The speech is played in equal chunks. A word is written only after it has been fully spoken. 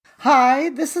Hi,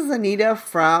 this is Anita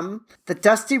from the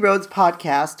Dusty Roads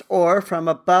podcast, or from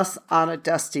a bus on a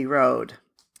dusty road.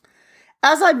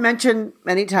 As I've mentioned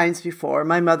many times before,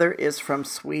 my mother is from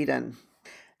Sweden.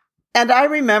 And I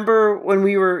remember when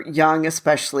we were young,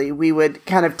 especially, we would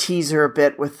kind of tease her a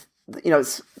bit with,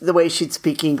 the way she'd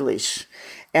speak English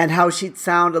and how she'd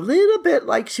sound a little bit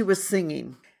like she was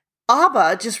singing.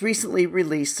 ABBA just recently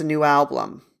released a new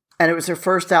album. And it was her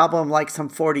first album in like some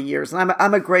 40 years. And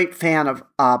I'm a great fan of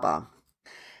ABBA.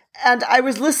 And I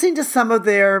was listening to some of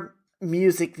their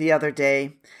music the other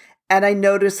day. And I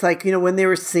noticed when they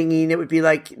were singing, it would be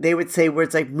like, they would say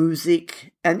words like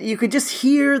music. And you could just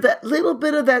hear that little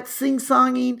bit of that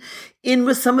sing-songing in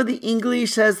with some of the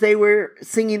English as they were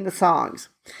singing the songs.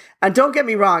 And don't get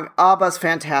me wrong, ABBA's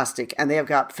fantastic. And they have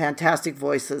got fantastic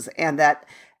voices. And that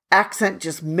accent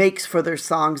just makes for their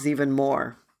songs even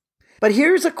more. But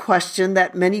here's a question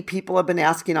that many people have been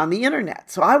asking on the internet.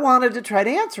 So I wanted to try to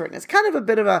answer it. And it's kind of a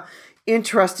bit of a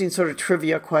interesting sort of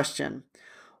trivia question.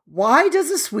 Why does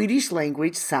the Swedish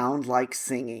language sound like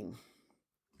singing?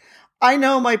 I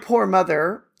know my poor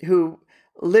mother, who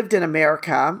lived in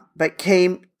America, but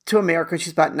came to America,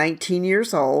 she's about 19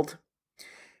 years old,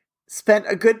 spent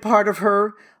a good part of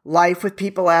her life with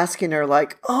people asking her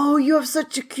like, "Oh, you have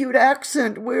such a cute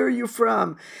accent. Where are you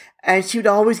from?" And she would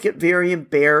always get very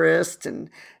embarrassed and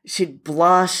she'd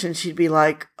blush and she'd be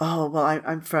like, "Oh, well,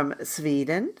 I'm from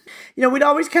Sweden." We'd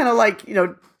always kind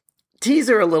of tease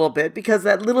her a little bit because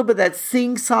that little bit of that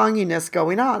sing-songiness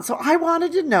going on. So I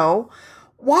wanted to know,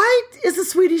 why is the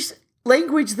Swedish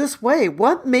language this way?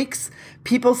 What makes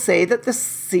people say that the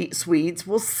Swedes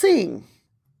will sing?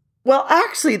 Well,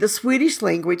 actually, the Swedish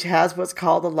language has what's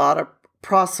called a lot of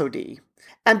prosody.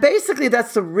 And basically,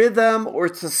 that's the rhythm or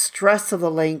it's the stress of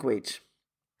the language.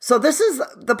 So this is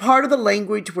the part of the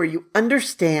language where you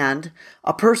understand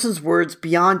a person's words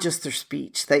beyond just their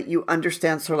speech, that you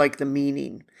understand sort of like the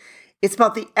meaning. It's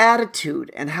about the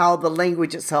attitude and how the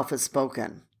language itself is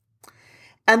spoken.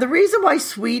 And the reason why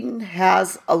Sweden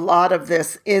has a lot of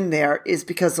this in there is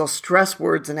because they'll stress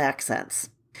words and accents.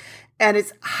 And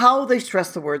it's how they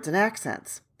stress the words and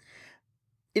accents.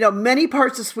 Many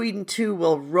parts of Sweden, too,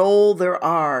 will roll their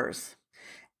R's.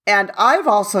 And I've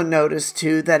also noticed,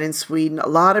 too, that in Sweden, a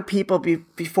lot of people,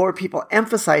 before people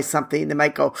emphasize something, they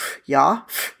might go, ja,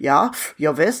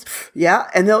 visst, yeah.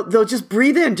 And they'll just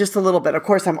breathe in just a little bit. Of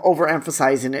course, I'm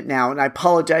overemphasizing it now. And I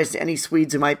apologize to any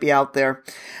Swedes who might be out there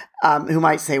who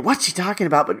might say, "What's she talking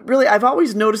about?" But really, I've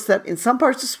always noticed that in some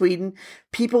parts of Sweden,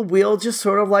 people will just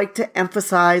sort of like to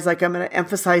emphasize, like I'm going to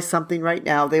emphasize something right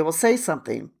now. They will say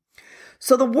something.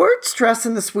 So the word stress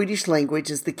in the Swedish language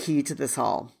is the key to this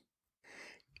all.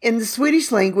 In the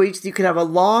Swedish language, you can have a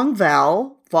long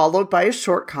vowel followed by a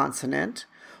short consonant,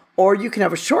 or you can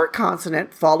have a short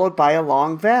consonant followed by a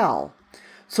long vowel.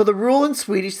 So the rule in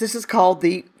Swedish, this is called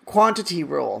the quantity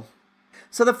rule.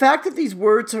 So the fact that these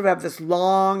words sort of have this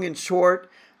long and short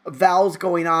vowels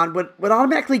going on would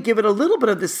automatically give it a little bit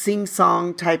of the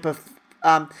sing-song type of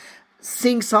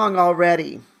sing-song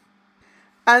already.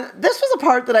 And this was a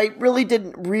part that I really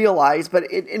didn't realize,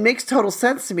 but it makes total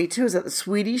sense to me too, is that the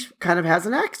Swedish kind of has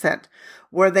an accent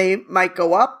where they might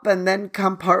go up and then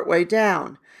come partway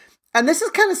down. And this is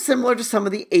kind of similar to some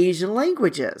of the Asian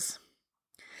languages,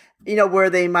 where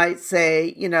they might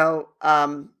say, jag,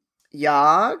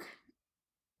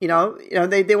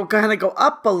 they will kind of go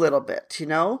up a little bit,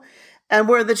 and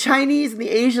where the Chinese and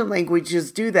the Asian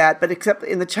languages do that, but except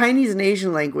in the Chinese and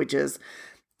Asian languages,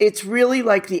 it's really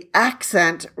like the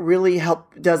accent really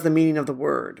does the meaning of the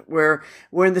word. Where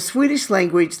in the Swedish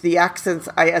language, the accents,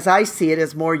 as I see it,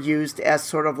 is more used as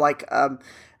sort of like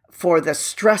for the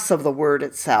stress of the word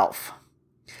itself.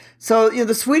 So,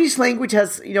 the Swedish language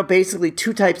has, basically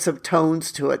two types of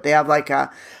tones to it. They have like an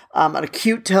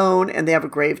acute tone and they have a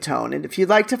grave tone. And if you'd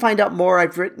like to find out more,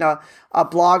 I've written a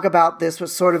blog about this, which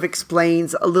sort of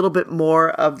explains a little bit more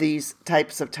of these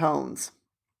types of tones.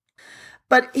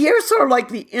 But here's sort of like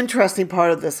the interesting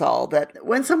part of this all, that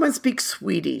when someone speaks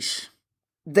Swedish,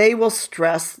 they will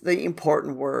stress the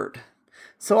important word.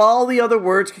 So all the other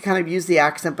words can kind of use the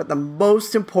accent, but the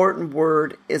most important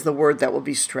word is the word that will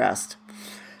be stressed.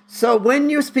 So when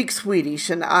you speak Swedish,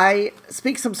 and I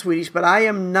speak some Swedish, but I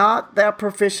am not that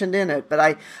proficient in it,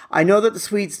 but I know that the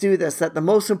Swedes do this, that the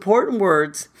most important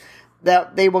words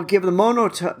that they will give the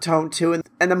monotone to,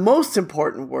 and the most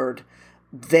important word,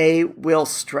 they will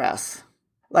stress.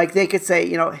 Like they could say,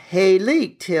 hej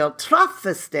lig till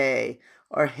träffas day,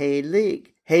 or hej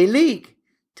lig,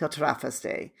 till träffas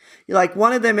dig. You like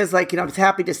one of them is like, I'm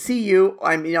happy to see you.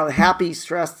 I'm, happy,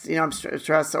 stressed, I'm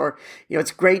stressed, or,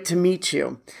 it's great to meet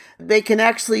you. They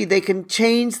can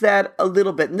change that a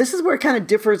little bit. And this is where it kind of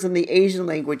differs in the Asian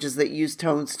languages that use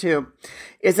tones too,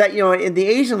 is that, in the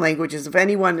Asian languages, if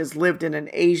anyone has lived in an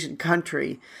Asian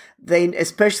country,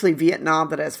 especially Vietnam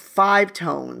that has 5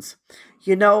 tones,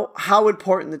 you know how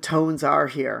important the tones are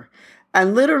here.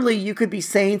 And literally, you could be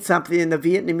saying something and the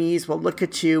Vietnamese will look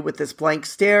at you with this blank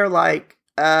stare like,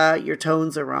 your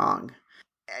tones are wrong.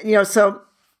 So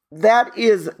that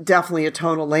is definitely a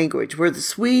tonal language. Where the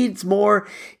Swedes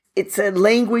it's a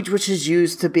language which is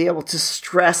used to be able to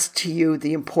stress to you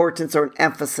the importance or an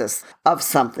emphasis of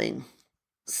something.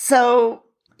 So,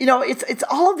 it's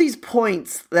all of these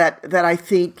points that I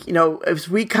think, as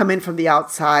we come in from the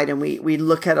outside and we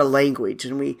look at a language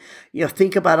and we,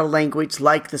 think about a language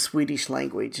like the Swedish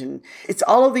language. And it's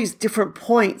all of these different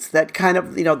points that kind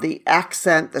of, the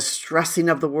accent, the stressing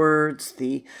of the words,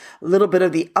 the little bit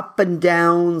of the up and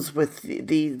downs with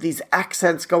these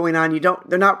accents going on.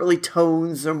 They're not really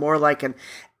tones. They're more like an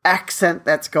accent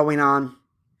that's going on.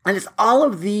 And it's all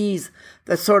of these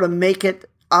that sort of make it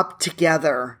up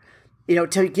together,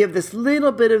 to give this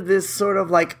little bit of this sort of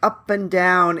like up and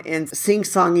down and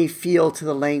sing-songy feel to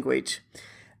the language.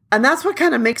 And that's what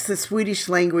kind of makes the Swedish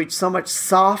language so much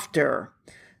softer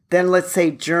than, let's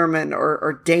say, German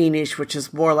or Danish, which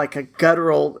is more like a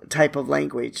guttural type of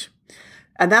language.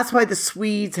 And that's why the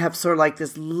Swedes have sort of like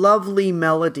this lovely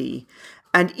melody.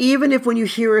 And even if when you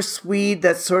hear a Swede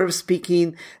that's sort of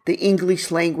speaking the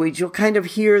English language, you'll kind of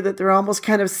hear that they're almost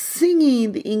kind of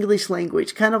singing the English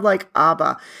language, kind of like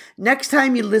ABBA. Next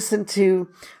time you listen to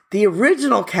the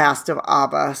original cast of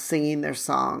ABBA singing their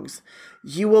songs,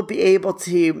 you will be able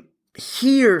to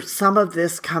hear some of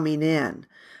this coming in.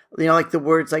 Like the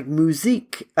words like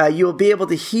musique. You'll be able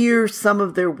to hear some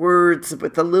of their words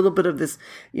with a little bit of this,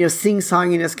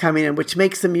 sing-songiness coming in, which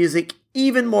makes the music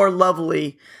even more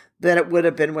lovely than it would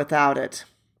have been without it.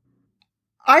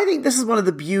 I think this is one of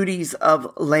the beauties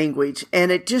of language,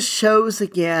 and it just shows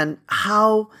again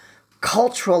how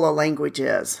cultural a language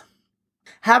is.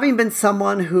 Having been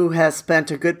someone who has spent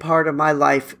a good part of my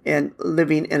life in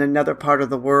living in another part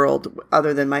of the world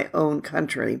other than my own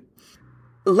country,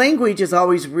 language is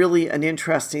always really an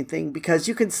interesting thing because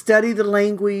you can study the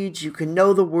language, you can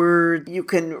know the word, you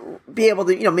can be able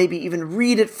to, maybe even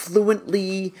read it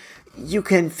fluently. You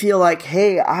can feel like,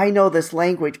 hey, I know this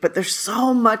language, but there's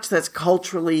so much that's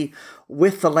culturally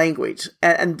with the language.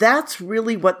 And that's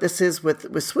really what this is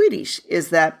with Swedish,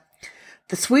 is that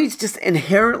the Swedes just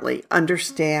inherently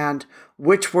understand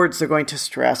which words they're going to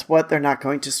stress, what they're not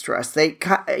going to stress. They,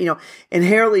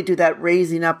 inherently do that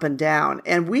raising up and down.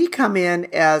 And we come in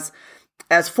as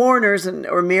foreigners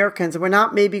or Americans, and we're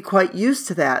not maybe quite used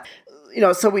to that.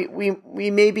 So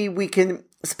we can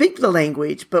speak the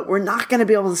language, but we're not going to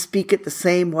be able to speak it the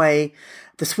same way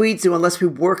the Swedes do unless we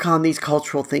work on these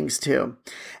cultural things too.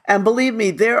 And believe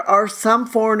me, there are some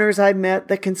foreigners I met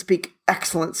that can speak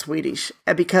excellent Swedish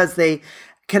because they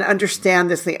can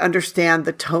understand this. They understand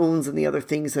the tones and the other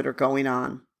things that are going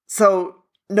on. So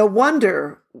no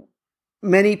wonder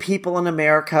many people in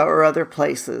America or other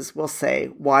places will say,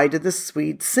 why did the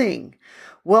Swedes sing?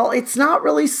 Well, it's not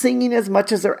really singing as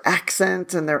much as their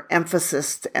accent and their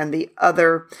emphasis and the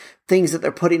other things that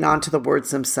they're putting onto the words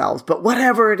themselves. But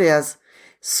whatever it is,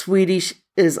 Swedish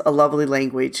is a lovely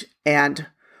language, and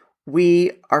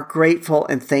we are grateful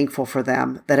and thankful for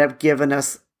them that have given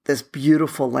us this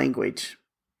beautiful language.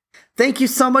 Thank you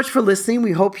so much for listening.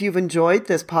 We hope you've enjoyed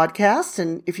this podcast.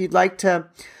 And if you'd like to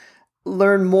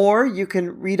learn more, you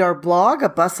can read our blog, A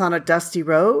Bus on a Dusty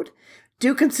Road.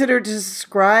 Do consider to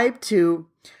subscribe to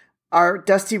our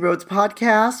Dusty Roads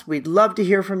podcast. We'd love to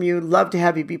hear from you, love to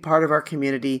have you be part of our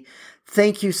community.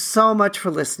 Thank you so much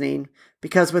for listening,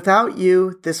 because without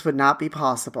you, this would not be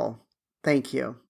possible. Thank you.